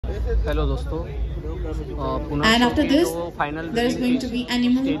Hello दोस्तों, And after this, there is going to be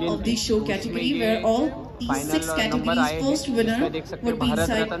animal of the show category where all these 6 categories first winner would be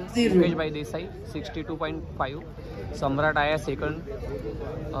inside the room. भाई देसाई 62.5, सम्राट आया second,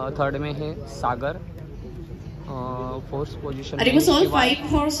 third में है सागर, fourth position And it was all 5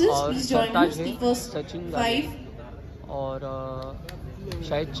 horses. Please join us. The first 5. और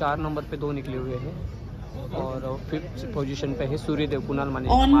शायद 4 number पे 2 निकले हुए हैं और 5th पोजीशन पे है सूर्यदेव कुणाल मानी।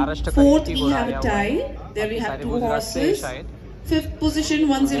 महाराष्ट्र का 4th we have a tie. There we have 2 horses. 5th position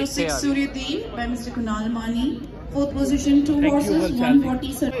 106 Suryadev by Mr. Kunal Mani. 4th position 2 horses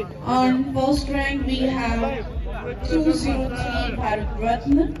 147. On first rank we have 203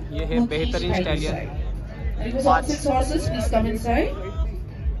 रतरतन. ये है बेहतरीन stallion. It was all 6 horses. Please come inside.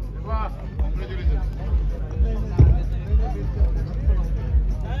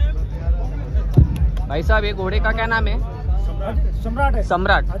 भाई साहब, ये घोड़े का क्या नाम है? सम्राट है।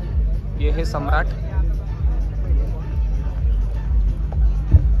 सम्राट, ये है सम्राट।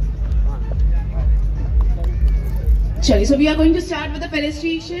 Chali, so we are going to start with the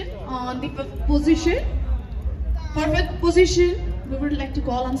felicitation on the 5th position. For 5th position, we would like to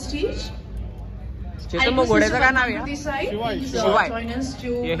call on stage. चेतन, वो घोड़े का क्या नाम है? शिवाय.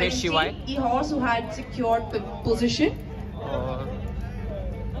 ये है शिवाय। The horse who had secured 5th position. और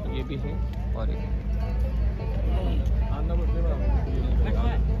ये भी है और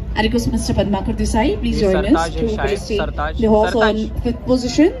I request Mr. Padmakar Desai, please join us to felicitate the horse on 5th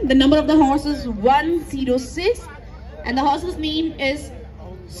position. The number of the horse is 106 and the horse's name is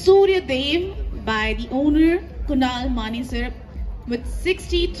Suryadev by the owner Kunal Mani sir with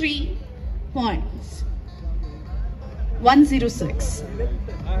 63 points. 106.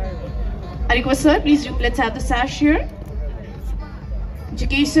 I request sir, please let's have the sash here.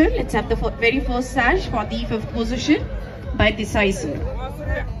 Jikesh sir, let's have the very first sash for the 5th position by Desai sir.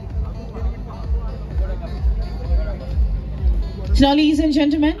 So now, ladies and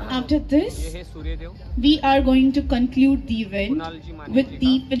gentlemen, after this, we are going to conclude the event with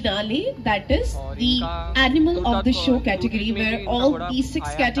the finale, that is the animal of the show category, where all these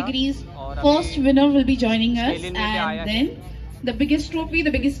 6 categories first winner will be joining us, and then the biggest trophy,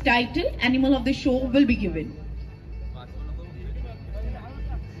 the biggest title, animal of the show will be given.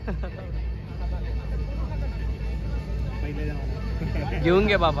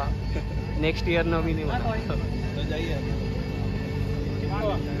 घेऊंगे Baba, next year no भी नहीं होता।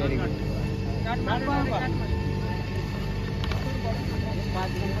 Very good.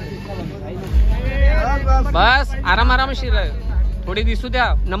 बस आराम शिर थोड़ी दिसू द्या,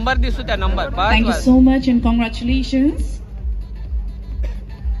 number दिसू द्या, नंबर बस। Thank you so much and congratulations.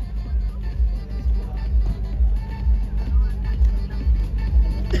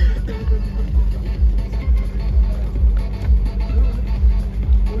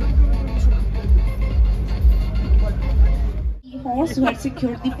 Horse who had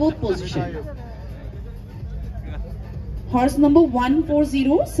secured the 4th position. Horse number 140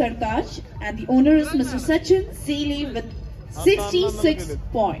 Sartaj and the owner is Mr. Sachin Sele with 66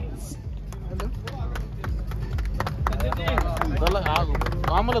 points.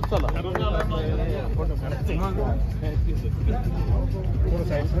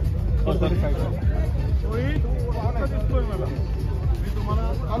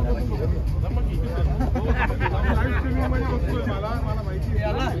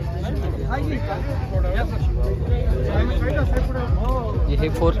 ये है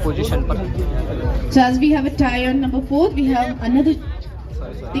 4th पोजीशन पर। So as we have a tie on number 4, we have another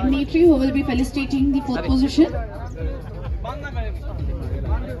dignitary who will be felicitating the 4th position.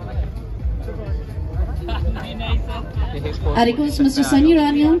 I request Mr. Sunny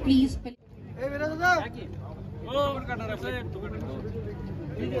Rania, please.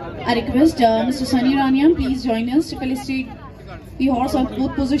 I request Mr. Sunny Rania, please join us to felicitate the horse on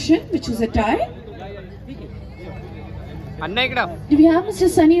 4th position, which is a tie. Do we have Mr.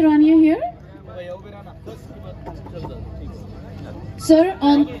 Sunny Rania here? Sir,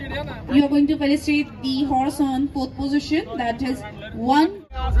 you are going to felicitate the horse on 4th position, that is 1.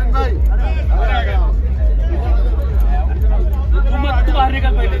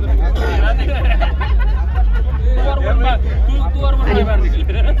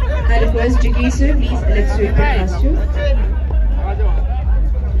 I request Jiggy sir, please let's do it past you.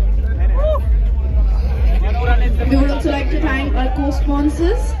 We would also like to thank our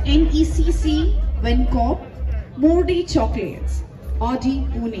co-sponsors NECC, Vencop, Mordi Chocolates, Audi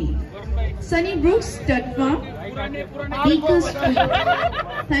Pune, Sunny Brooks, Stud Farm, Beakers Food.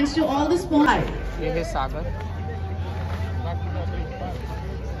 Thanks to all the sponsors. ये है सागर।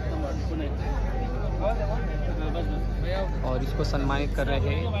 और इसको सम्मानित कर रहे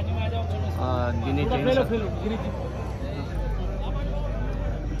हैं Dinesh Jain sir.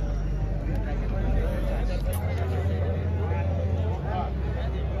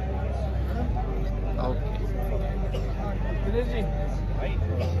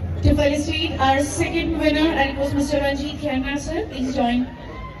 To felicitate our second winner, and it was Mr. Ranjit Khanna, sir. Please join.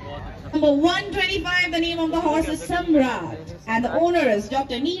 Number 125, the name of the horse is Samrat, and the owner is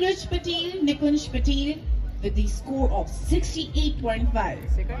Dr. Neeraj Patel, Nikunj Patel, with the score of 68.5.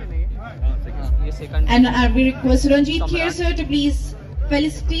 And we request Ranjit here, sir, to please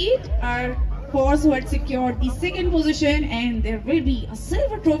felicitate our horse who had secured the second position, and there will be a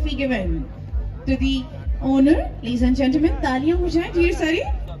silver trophy given to the owner. Ladies and gentlemen, तालियां हो जाएं ढेर सारी।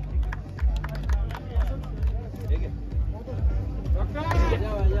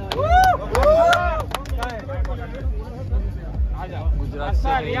 गुजरात से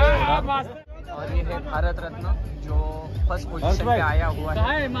और ये है भारत रत्न जो फर्स्ट पोजीशन पे आया हुआ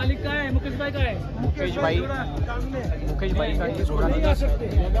है। मालिक का है, मुकेश भाई का है। मुकेश भाई का ये घोड़ा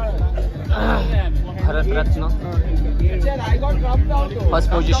Bharat Ratna first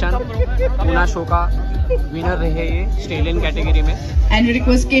position Poona show का विनर रहे ये स्टेलियन कैटेगरी में। And we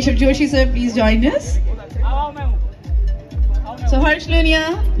request Keshav Joshi sir, please join us. So Harsh Lonia,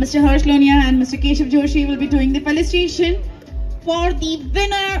 Mr. Harsh Lonia and Mr. Keshav Joshi will be doing the felicitation for the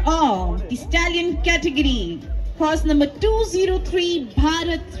winner of the stallion category, horse number 203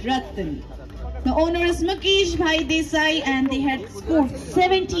 Bharat Ratan. The owner is Mukesh Bhai Desai and they had scored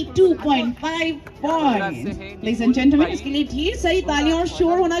 72.5 points. Ladies and gentlemen, इसके लिए ढेर सारी तालियां और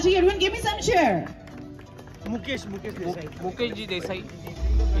शोर होना चाहिए. Everyone give me some cheer. Mukesh ji Desai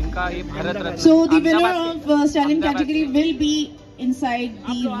इनका ये Bharat Ratna. So the winner of stallion category will be inside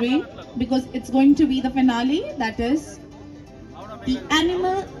the ring because it's going to be the finale, that is the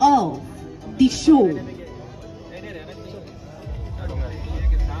animal of the show.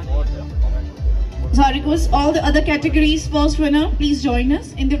 So I request all the other categories first winner, please join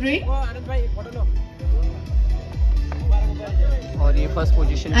us in the ring. और ये first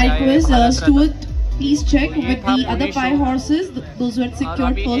position I request Stuart, please check with the other 5 horses, those who had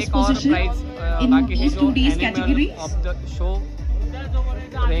secured first position in these 2 days categories. Of the show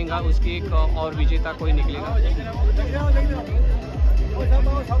रहेगा उसकी एक और विजेता कोई निकलेगा।